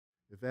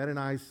Yvette and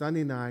I,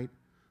 Sunday night,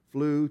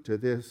 flew to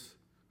this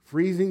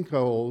freezing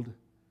cold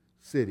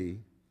city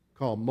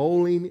called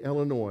Moline,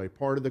 Illinois,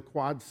 part of the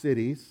Quad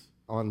Cities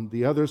on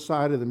the other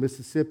side of the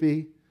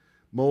Mississippi.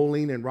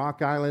 Moline and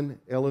Rock Island,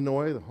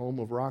 Illinois, the home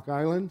of Rock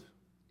Island,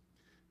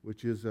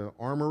 which is an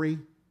armory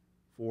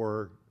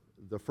for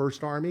the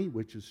First Army,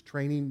 which is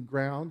training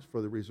grounds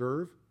for the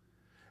reserve.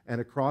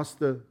 And across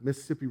the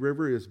Mississippi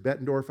River is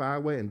Bettendorf,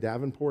 Iowa, and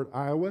Davenport,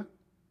 Iowa.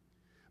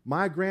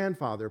 My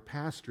grandfather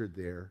pastored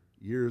there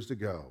years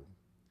ago,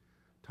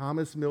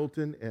 Thomas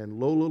Milton and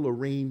Lola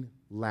Lorene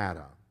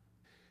Latta.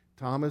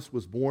 Thomas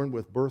was born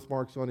with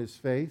birthmarks on his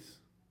face,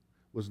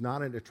 was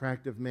not an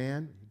attractive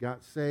man. He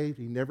got saved.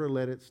 He never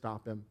let it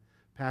stop him.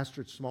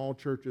 Pastored small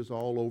churches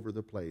all over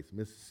the place,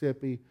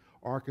 Mississippi,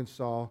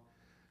 Arkansas,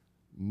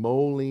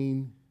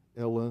 Moline,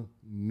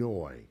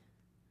 Illinois.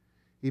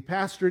 He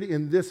pastored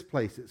in this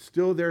place. It's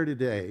still there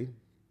today.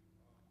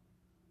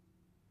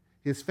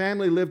 His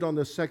family lived on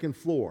the second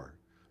floor.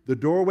 The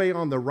doorway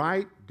on the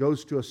right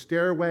goes to a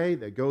stairway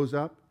that goes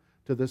up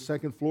to the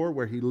second floor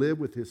where he lived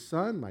with his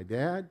son, my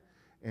dad,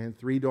 and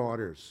 3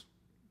 daughters,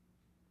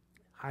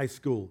 high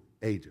school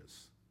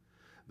ages.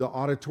 The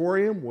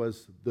auditorium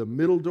was the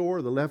middle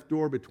door, the left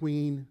door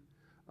between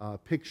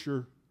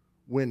picture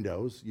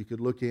windows. You could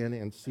look in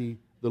and see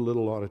the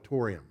little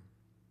auditorium.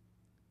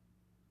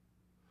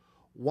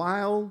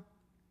 While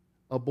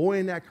a boy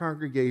in that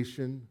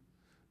congregation,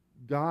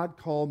 God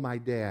called my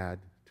dad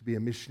to be a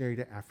missionary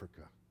to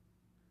Africa.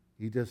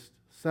 He just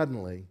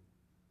suddenly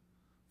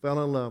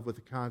fell in love with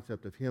the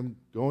concept of him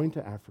going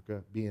to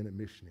Africa, being a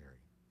missionary.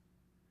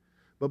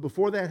 But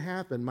before that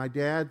happened, my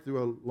dad,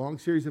 through a long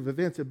series of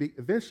events,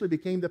 eventually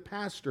became the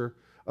pastor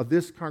of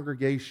this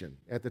congregation.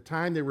 At the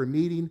time, they were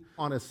meeting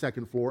on a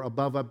second floor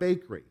above a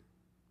bakery.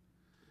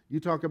 You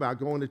talk about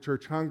going to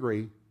church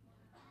hungry.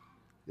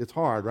 It's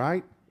hard,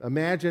 right?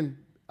 Imagine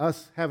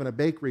us having a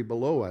bakery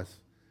below us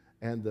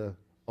and the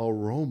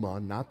aroma,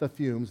 not the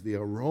fumes, the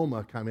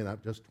aroma coming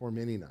up, just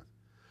tormenting us.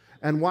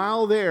 And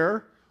while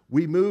there,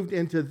 we moved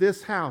into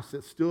this house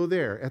that's still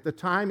there. At the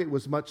time, it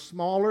was much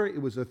smaller.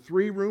 It was a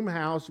 3-room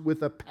house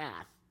with a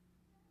path.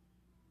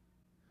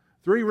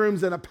 3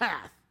 rooms and a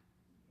path.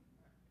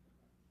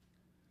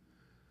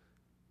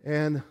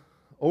 And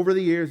over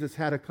the years, it's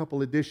had a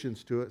couple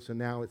additions to it, so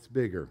now it's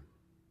bigger.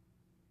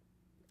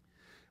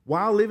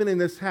 While living in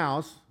this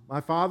house,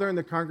 my father and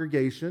the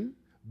congregation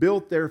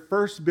built their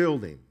first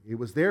building. It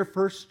was their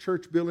first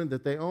church building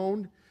that they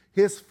owned,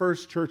 his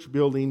first church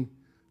building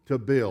to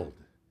build.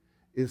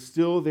 Is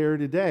still there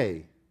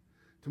today.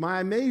 To my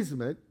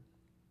amazement,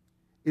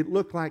 it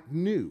looked like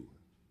new.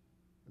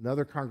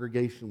 Another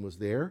congregation was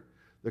there.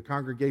 The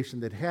congregation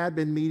that had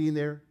been meeting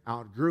there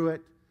outgrew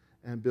it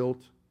and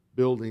built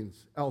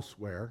buildings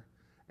elsewhere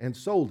and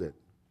sold it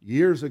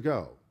years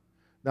ago.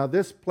 Now,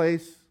 this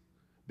place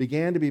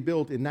began to be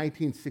built in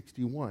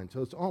 1961,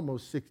 so it's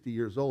almost 60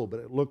 years old,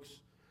 but it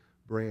looks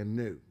brand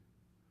new.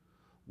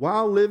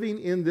 While living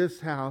in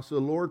this house, the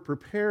Lord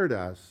prepared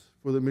us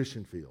for the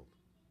mission field.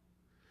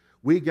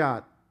 We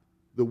got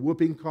the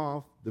whooping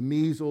cough, the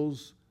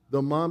measles,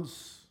 the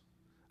mumps.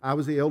 I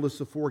was the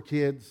eldest of 4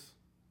 kids.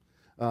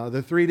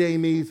 The 3-day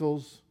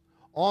measles.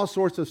 All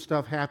sorts of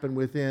stuff happened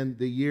within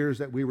the years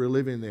that we were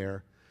living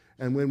there.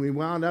 And when we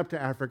wound up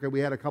to Africa, we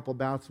had a couple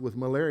bouts with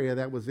malaria.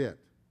 That was it.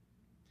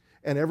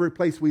 And every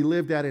place we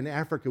lived at in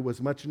Africa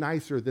was much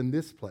nicer than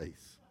this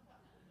place.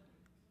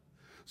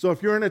 So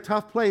if you're in a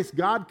tough place,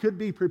 God could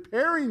be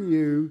preparing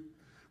you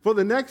for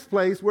the next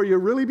place where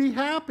you'll really be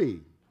happy.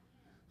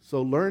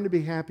 So learn to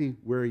be happy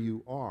where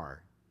you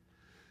are.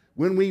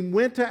 When we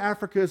went to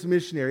Africa as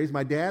missionaries,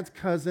 my dad's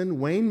cousin,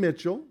 Wayne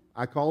Mitchell,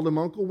 I called him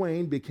Uncle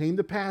Wayne, became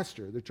the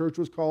pastor. The church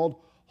was called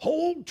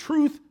Whole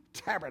Truth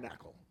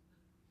Tabernacle.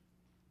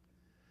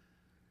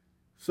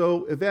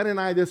 So Yvette and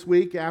I this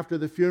week after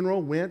the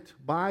funeral went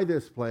by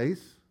this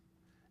place.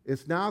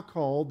 It's now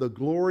called the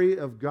Glory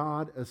of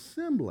God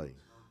Assembly.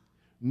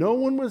 No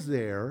one was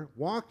there,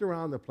 walked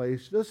around the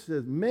place, just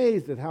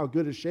amazed at how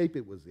good a shape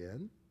it was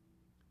in.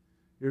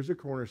 Here's a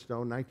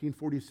cornerstone,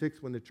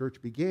 1946 when the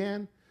church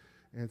began,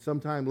 and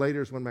sometime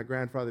later is when my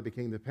grandfather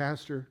became the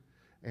pastor,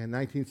 and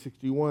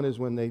 1961 is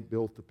when they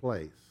built the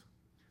place.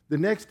 The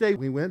next day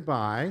we went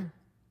by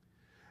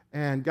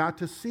and got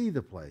to see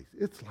the place.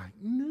 It's like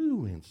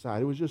new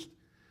inside. It was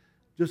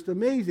just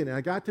amazing, and I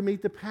got to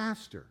meet the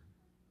pastor,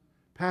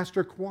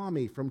 Pastor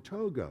Kwame from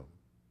Togo.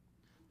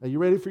 Are you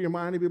ready for your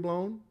mind to be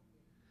blown?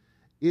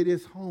 It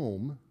is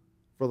home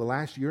for the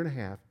last year and a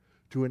half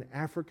to an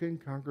African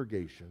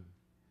congregation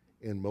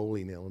in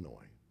Moline,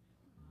 Illinois.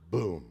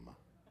 Boom.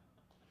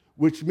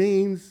 Which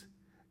means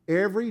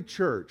every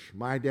church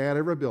my dad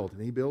ever built,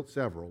 and he built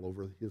several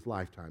over his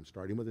lifetime,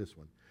 starting with this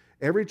one,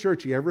 every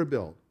church he ever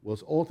built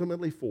was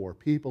ultimately for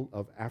people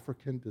of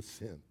African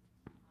descent.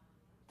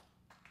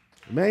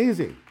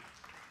 Amazing.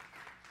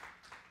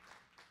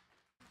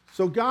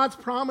 So God's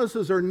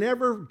promises are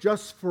never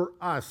just for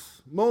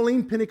us.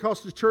 Moline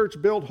Pentecostal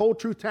Church built Whole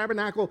Truth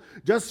Tabernacle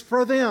just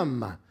for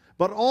them.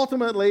 But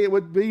ultimately it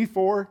would be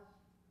for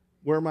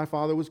where my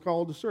father was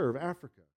called to serve, Africa.